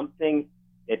it's something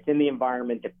that's in the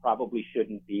environment that probably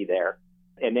shouldn't be there.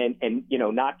 And then,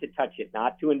 not to touch it,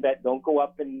 not to invent, don't go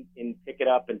up and pick it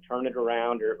up and turn it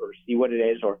around or see what it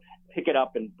is, or pick it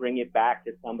up and bring it back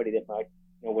to somebody that might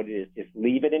know what it is. Just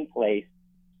leave it in place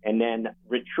and then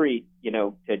retreat,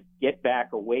 to get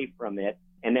back away from it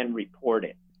and then report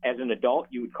it. As an adult,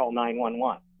 you would call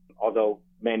 911, although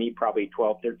many, probably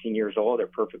 12, 13 years old, are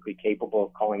perfectly capable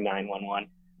of calling 911.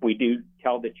 We do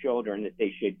tell the children that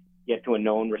they should get to a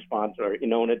known response or a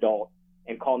known adult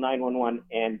and call 911,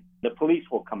 and the police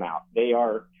will come out. They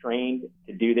are trained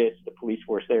to do this. The police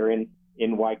force there in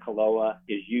Waikoloa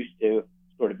is used to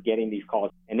sort of getting these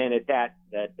calls. And then at that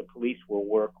the police will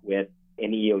work with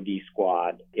an EOD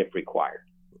squad if required.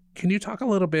 Can you talk a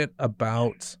little bit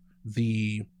about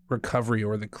the recovery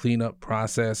or the cleanup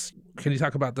process? Can you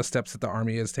talk about the steps that the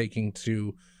Army is taking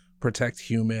to protect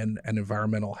human and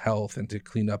environmental health and to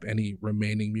clean up any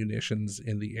remaining munitions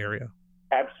in the area?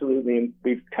 Absolutely. And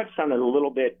we've touched on it a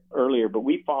little bit earlier, but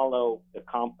we follow the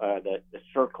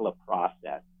CERCLA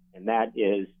process, and that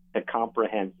is the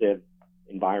Comprehensive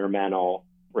Environmental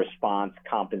Response,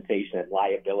 Compensation, and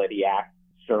Liability Act,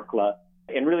 CERCLA.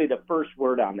 And really the first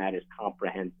word on that is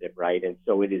comprehensive, right? And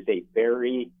so it is a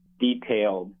very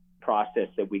detailed process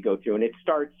that we go through. And it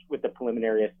starts with the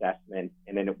preliminary assessment,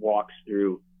 and then it walks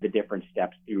through the different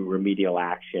steps through remedial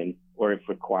action, or if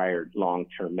required,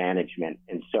 long-term management.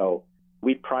 And so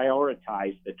we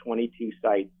prioritize the 22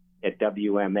 sites at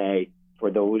WMA for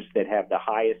those that have the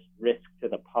highest risk to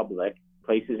the public,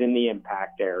 places in the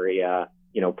impact area,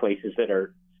 places that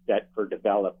are set for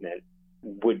development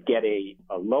would get a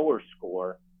lower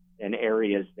score than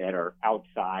areas that are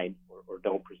outside or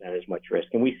don't present as much risk.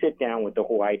 And we sit down with the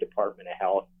Hawaii Department of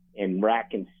Health and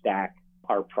rack and stack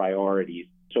our priorities.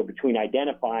 So between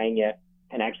identifying it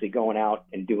and actually going out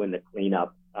and doing the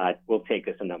cleanup will take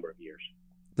us a number of years.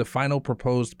 The final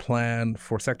proposed plan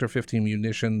for Sector 15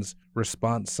 munitions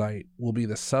response site will be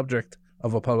the subject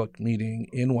of a public meeting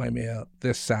in Waimea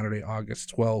this Saturday,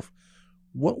 August 12th.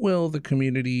 What will the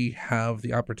community have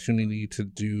the opportunity to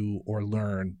do or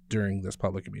learn during this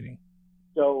public meeting?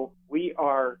 So we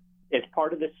are, as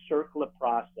part of the CERCLA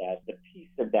process, the piece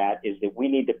of that is that we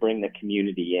need to bring the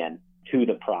community in to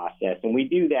the process. And we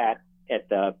do that at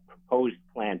the proposed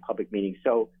plan public meeting.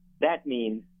 So that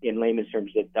means, in layman's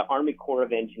terms, that the Army Corps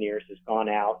of Engineers has gone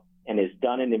out and has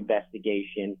done an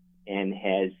investigation and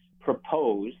has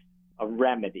proposed a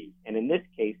remedy. And in this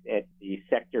case, at the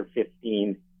Sector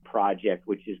 15 project,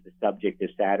 which is the subject of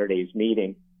Saturday's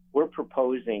meeting, we're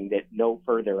proposing that no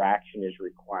further action is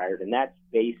required. And that's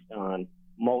based on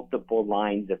multiple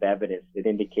lines of evidence that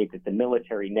indicate that the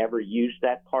military never used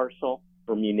that parcel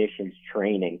for munitions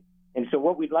training. And so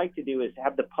what we'd like to do is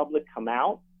have the public come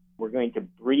out. We're going to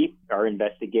brief our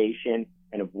investigation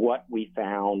and of what we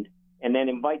found, and then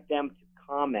invite them to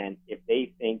comment if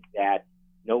they think that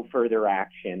no further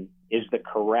action is the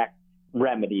correct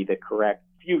remedy, the correct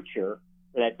future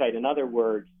for that site. In other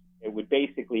words, it would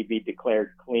basically be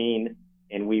declared clean,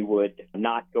 and we would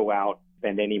not go out,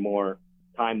 spend any more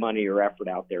time, money, or effort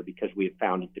out there because we have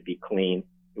found it to be clean.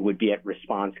 It would be at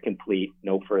response complete,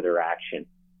 no further action.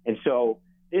 And so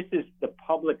this is the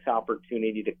public's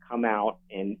opportunity to come out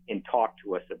and talk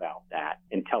to us about that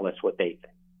and tell us what they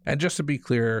think. And just to be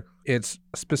clear, it's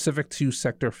specific to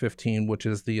Sector 15, which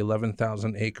is the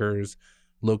 11,000 acres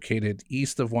located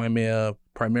east of Waimea,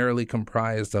 primarily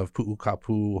comprised of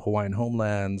Pu'ukapu Hawaiian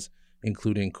homelands,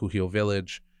 including Kuhio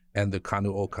Village and the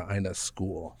Kanu'oka'aina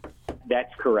School.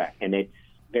 That's correct. And it's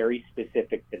very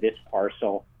specific to this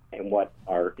parcel and what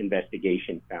our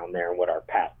investigation found there and what our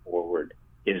path forward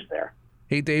is there.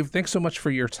 Hey, Dave, thanks so much for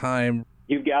your time.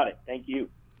 You got it. Thank you.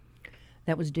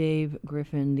 That was Dave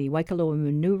Griffin, the Waikoloa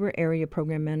Maneuver Area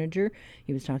Program Manager.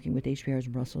 He was talking with HPR's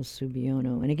Russell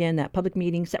Subiono. And again, that public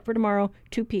meeting set for tomorrow,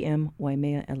 2 p.m.,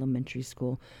 Waimea Elementary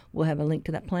School. We'll have a link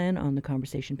to that plan on the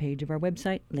conversation page of our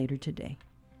website later today.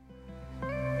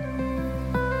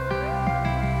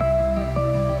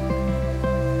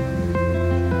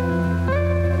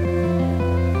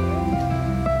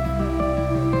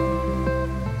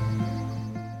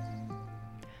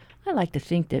 I like to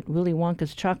think that Willy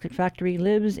Wonka's chocolate factory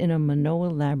lives in a Manoa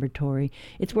laboratory.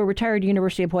 It's where retired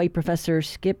University of Hawaii professor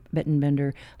Skip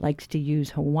Bettenbender likes to use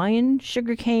Hawaiian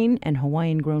sugarcane and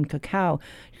Hawaiian-grown cacao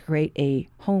to create a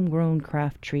homegrown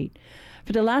craft treat.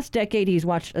 For the last decade, he's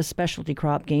watched a specialty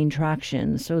crop gain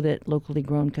traction so that locally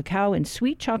grown cacao and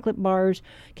sweet chocolate bars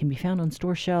can be found on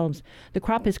store shelves. The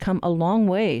crop has come a long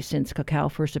way since cacao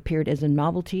first appeared as a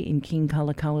novelty in King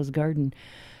Kalakaua's garden.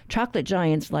 Chocolate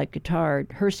giants like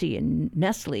Guittard, Hershey, and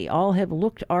Nestle all have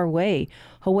looked our way.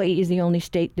 Hawaii is the only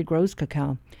state that grows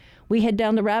cacao. We head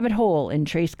down the rabbit hole and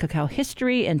trace cacao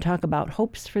history and talk about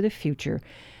hopes for the future.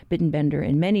 Bittenbender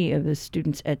and many of the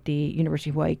students at the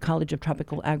University of Hawaii College of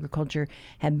Tropical Agriculture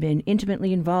have been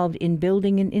intimately involved in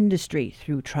building an industry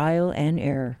through trial and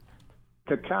error.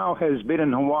 Cacao has been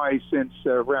in Hawaii since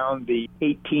around the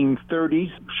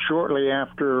 1830s, shortly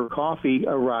after coffee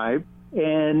arrived.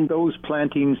 And those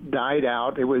plantings died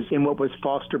out. It was in what was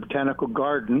Foster Botanical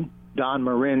Garden, Don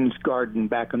Marin's garden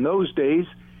back in those days.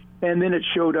 And then it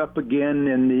showed up again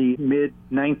in the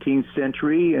mid-19th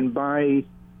century. And by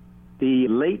the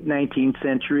late 19th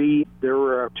century, there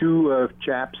were two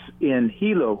chaps in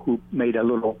Hilo who made a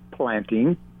little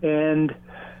planting. And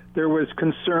there was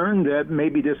concern that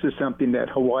maybe this is something that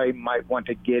Hawaii might want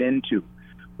to get into.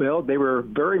 Well, they were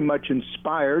very much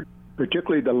inspired,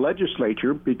 particularly the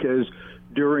legislature, because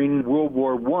during World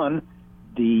War I,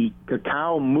 the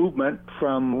cacao movement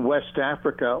from West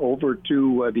Africa over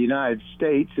to the United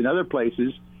States and other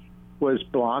places was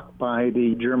blocked by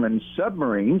the German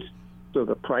submarines. So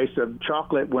the price of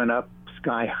chocolate went up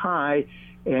sky high,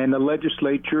 and the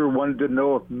legislature wanted to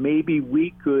know if maybe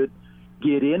we could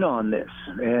get in on this.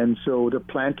 And so the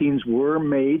plantings were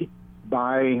made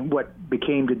by what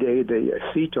became today the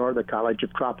CTAR, the College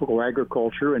of Tropical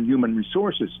Agriculture and Human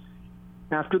Resources.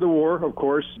 After the war, of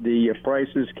course, the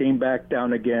prices came back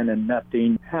down again and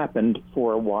nothing happened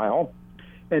for a while.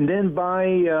 And then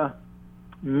by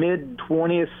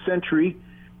mid-20th century,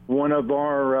 one of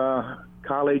our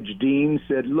college deans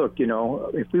said, look,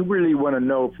 if we really want to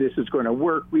know if this is going to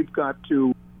work, we've got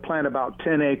to plant about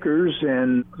 10 acres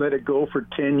and let it go for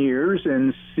 10 years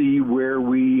and see where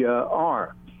we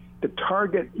are. The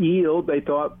target yield, they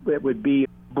thought it would be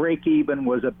break-even,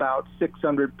 was about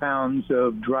 600 pounds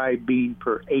of dry bean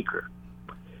per acre.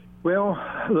 Well,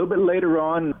 a little bit later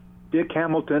on, Dick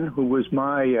Hamilton, who was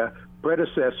my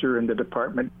predecessor in the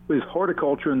department, was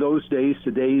horticulture in those days.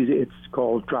 Today it's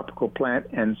called Tropical Plant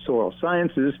and Soil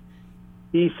Sciences.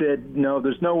 He said, no,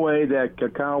 there's no way that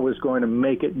cacao was going to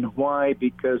make it in Hawaii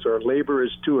because our labor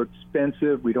is too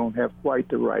expensive. We don't have quite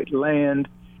the right land,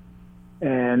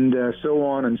 and so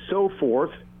on and so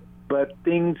forth. But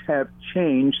things have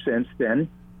changed since then.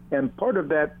 And part of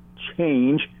that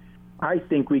change, I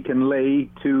think we can lay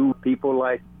to people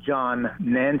like John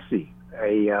Nancy,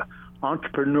 a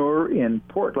entrepreneur in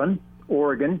Portland,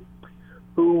 Oregon,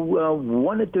 who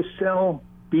wanted to sell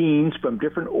beans from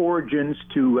different origins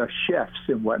to chefs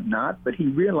and whatnot, but he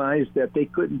realized that they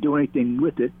couldn't do anything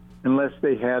with it unless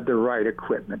they had the right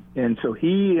equipment. And so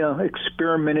he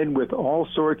experimented with all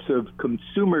sorts of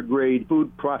consumer-grade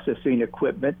food processing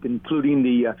equipment, including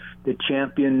the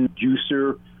Champion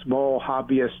juicer, small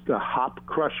hobbyist hop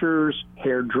crushers,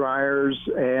 hair dryers,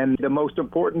 and the most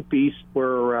important piece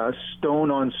were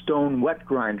stone-on-stone wet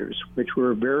grinders, which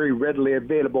were very readily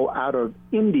available out of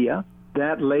India.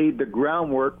 That laid the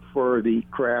groundwork for the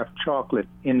craft chocolate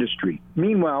industry.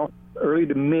 Meanwhile, early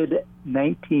to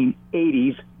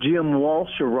mid-1980s, Jim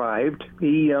Walsh arrived.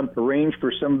 He arranged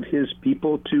for some of his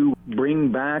people to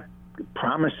bring back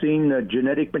promising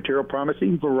genetic material,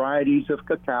 promising varieties of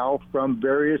cacao from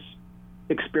various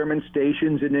experiment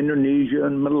stations in Indonesia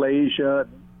and Malaysia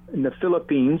and the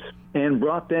Philippines, and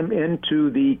brought them into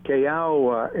the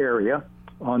Callao area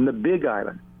on the Big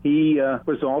Island. He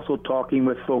was also talking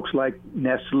with folks like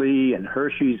Nestle and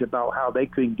Hershey's about how they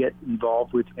could get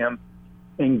involved with him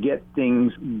and get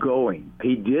things going.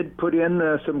 He did put in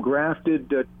some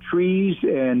grafted trees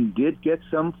and did get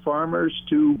some farmers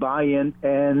to buy in,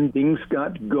 and things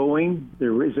got going.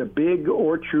 There is a big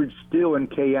orchard still in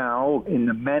Callao in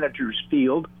the manager's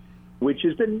field, which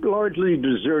has been largely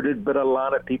deserted, but a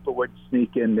lot of people would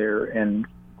sneak in there and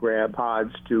grab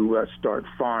pods to start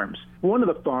farms. One of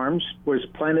the farms was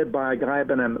planted by a guy by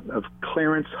the name of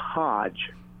Clarence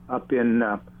Hodge up in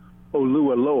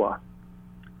Olualoa.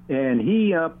 And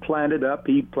he planted,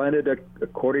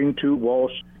 according to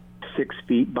Walsh, 6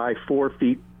 feet by 4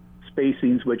 feet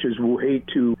spacings, which is way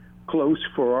too close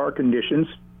for our conditions.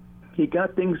 He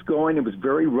got things going. It was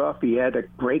very rough. He had to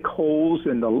break holes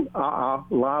in the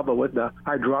lava with the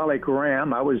hydraulic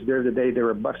ram. I was there the day they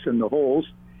were busting the holes,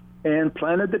 and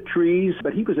planted the trees.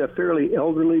 But he was a fairly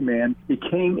elderly man. He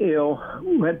became ill,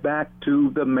 went back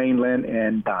to the mainland,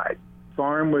 and died.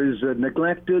 Farm was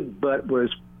neglected, but was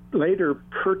later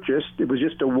purchased. It was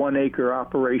just a 1-acre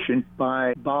operation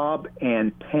by Bob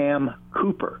and Pam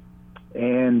Cooper.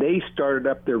 And they started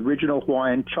up the original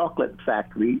Hawaiian chocolate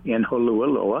factory in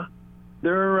Olualoa.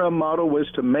 Their motto was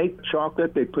to make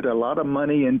chocolate. They put a lot of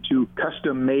money into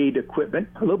custom-made equipment.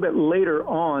 A little bit later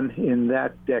on in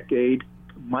that decade,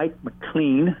 Mike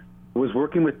McLean was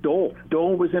working with Dole.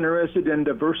 Dole was interested in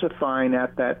diversifying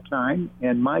at that time,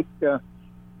 and Mike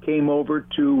came over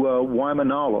to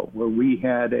Waimanalo, where we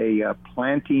had a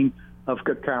planting of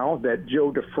cacao that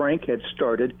Joe DeFrank had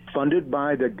started, funded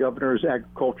by the Governor's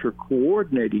Agriculture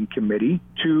Coordinating Committee,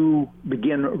 to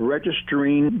begin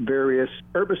registering various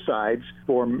herbicides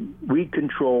for weed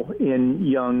control in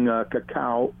young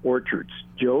cacao orchards.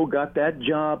 Joe got that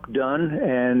job done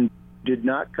and did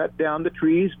not cut down the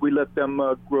trees. We let them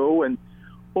grow, and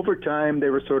over time they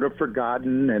were sort of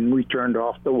forgotten, and we turned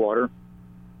off the water.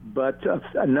 But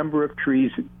a number of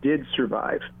trees did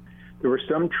survive. There were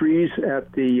some trees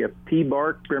at the P-Bar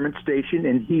Experiment Station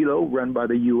in Hilo, run by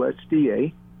the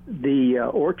USDA. The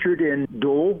orchard in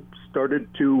Dole started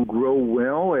to grow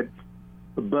well,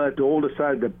 but Dole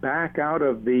decided to back out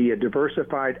of the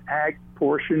diversified ag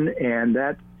portion, and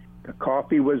that The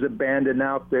coffee was abandoned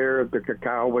out there. The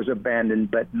cacao was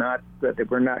abandoned, but they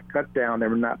were not cut down. They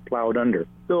were not plowed under.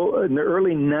 So in the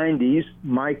early 90s,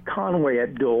 Mike Conway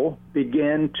at Dole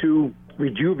began to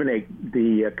rejuvenate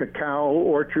the cacao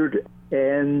orchard,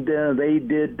 and they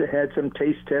had some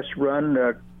taste tests run,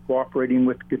 cooperating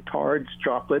with Guittard's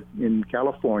Chocolate in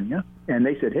California, and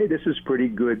they said, hey, this is pretty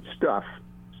good stuff.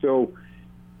 So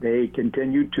they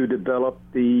continued to develop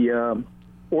the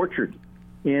orchard.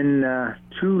 In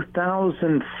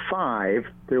 2005,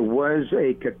 there was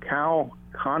a cacao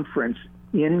conference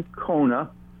in Kona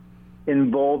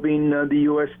involving the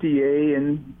USDA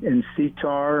and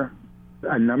CTAR,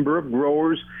 a number of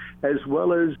growers, as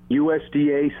well as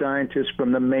USDA scientists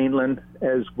from the mainland,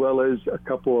 as well as a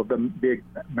couple of the big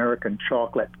American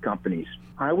chocolate companies.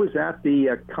 I was at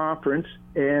the conference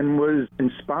and was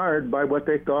inspired by what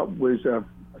they thought was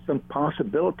some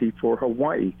possibility for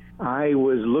Hawaii. I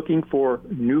was looking for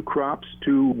new crops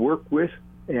to work with,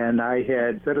 and I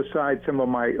had set aside some of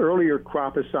my earlier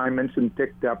crop assignments and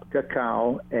picked up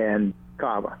cacao and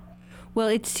kava. Well,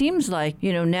 it seems like,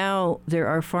 now there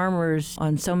are farmers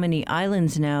on so many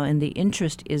islands now, and the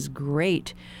interest is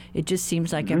great. It just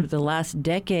seems like after the last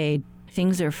decade,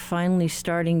 things are finally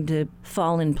starting to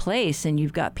fall in place, and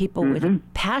you've got people with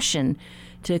passion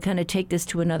to kind of take this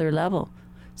to another level.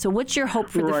 So what's your hope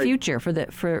for the future, for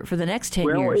the next 10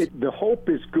 years? The hope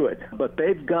is good, but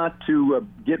they've got to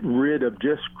get rid of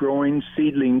just growing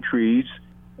seedling trees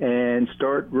and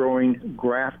start growing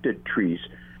grafted trees.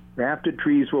 Grafted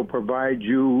trees will provide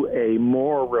you a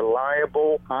more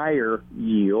reliable, higher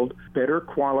yield, better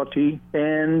quality,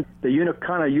 and the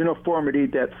kind of uniformity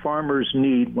that farmers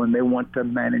need when they want to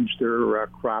manage their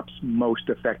crops most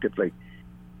effectively.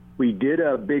 We did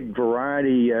a big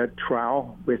variety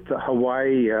trial with the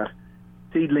Hawaii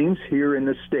seedlings here in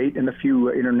the state and a few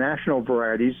international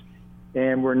varieties,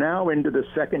 and we're now into the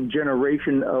second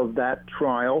generation of that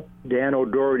trial. Dan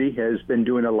O'Doherty has been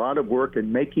doing a lot of work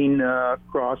in making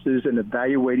crosses and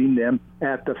evaluating them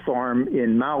at the farm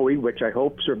in Maui, which I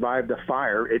hope survived the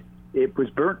fire. It was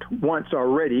burnt once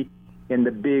already in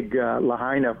the big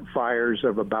Lahaina fires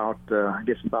of about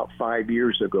 5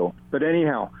 years ago. But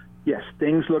anyhow, yes,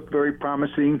 things look very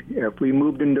promising. If we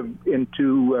moved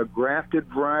into grafted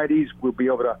varieties, we'll be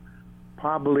able to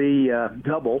probably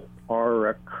double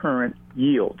our current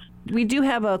yields. We do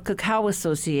have a cacao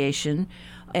association.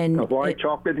 And Hawaii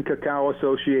Chocolate and Cacao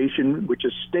Association, which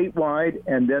is statewide,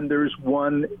 and then there's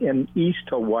one in East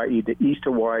Hawaii, the East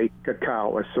Hawaii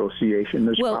Cacao Association.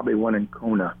 There's probably one in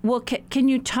Kona. Well, can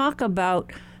you talk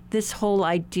about this whole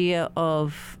idea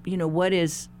of, what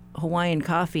is Hawaiian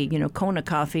coffee, Kona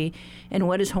coffee, and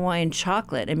what is Hawaiian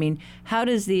chocolate? I mean, how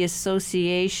does the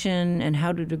association and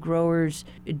how do the growers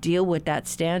deal with that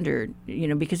standard?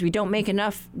 Because we don't make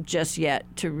enough just yet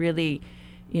to really,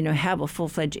 have a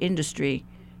full-fledged industry.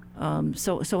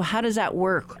 So how does that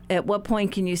work? At what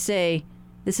point can you say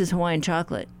this is Hawaiian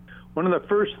chocolate? One of the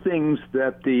first things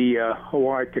that the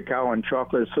Hawaii Cacao and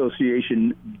Chocolate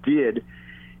Association did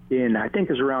I think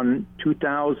it was around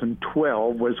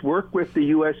 2012, was work with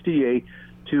the USDA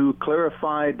to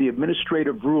clarify the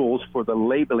administrative rules for the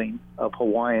labeling of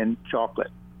Hawaiian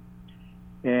chocolate.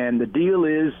 And the deal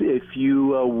is, if you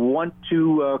want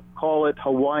to call it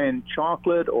Hawaiian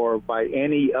chocolate or by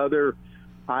any other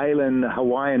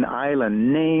Hawaiian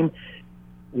island name,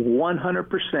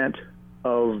 100%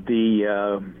 of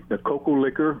the cocoa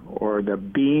liquor or the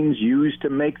beans used to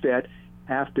make that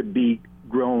have to be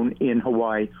grown in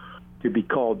Hawaii to be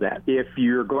called that. If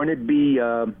you're going to be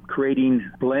creating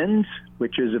blends,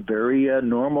 which is a very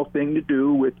normal thing to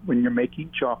do when you're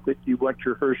making chocolate, you want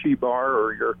your Hershey bar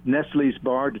or your Nestle's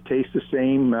bar to taste the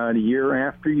same year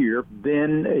after year,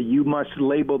 then you must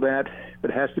label that. It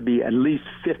has to be at least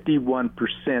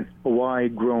 51% Hawaii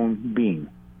grown bean.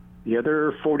 The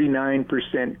other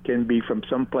 49% can be from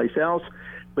someplace else,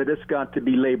 but it's got to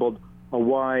be labeled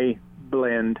Hawaii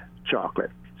blend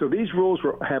chocolate. So these rules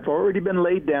have already been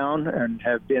laid down and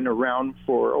have been around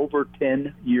for over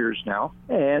 10 years now.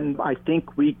 And I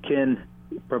think we can,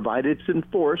 provided it's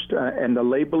enforced, and the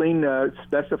labeling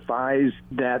specifies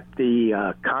that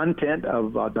the content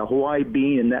of the Hawaii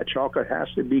bean in that chocolate has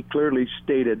to be clearly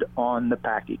stated on the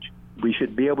package. We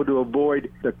should be able to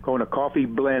avoid the Kona coffee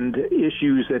blend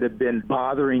issues that have been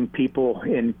bothering people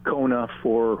in Kona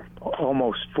for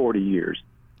almost 40 years.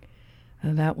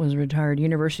 That was retired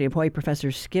University of Hawaii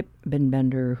professor Skip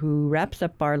Benbender, who wraps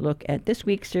up our look at this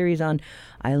week's series on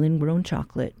island-grown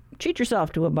chocolate. Treat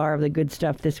yourself to a bar of the good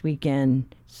stuff this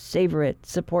weekend. Savor it,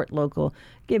 support local,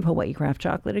 give Hawaii craft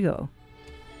chocolate a go.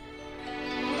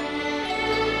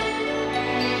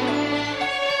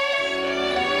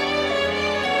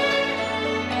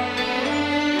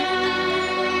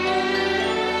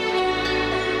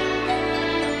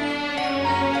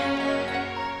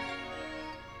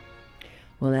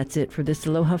 that's it for this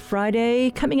Aloha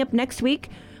Friday. Coming up next week,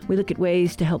 we look at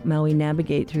ways to help Maui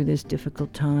navigate through this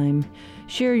difficult time.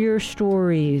 Share your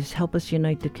stories. Help us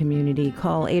unite the community.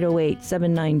 Call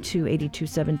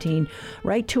 808-792-8217.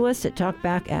 Write to us at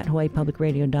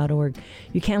talkback@hawaiipublicradio.org.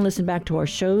 You can listen back to our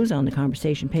shows on the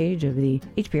conversation page of the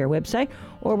HPR website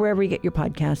or wherever you get your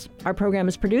podcasts. Our program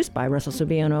is produced by Russell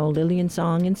Subiano, Lillian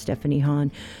Song, and Stephanie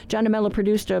Hahn. John DeMello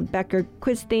produced a Becker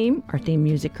quiz theme. Our theme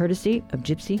music courtesy of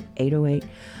Gypsy 808.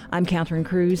 I'm Catherine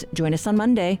Cruz. Join us on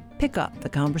Monday. Pick up the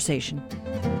conversation.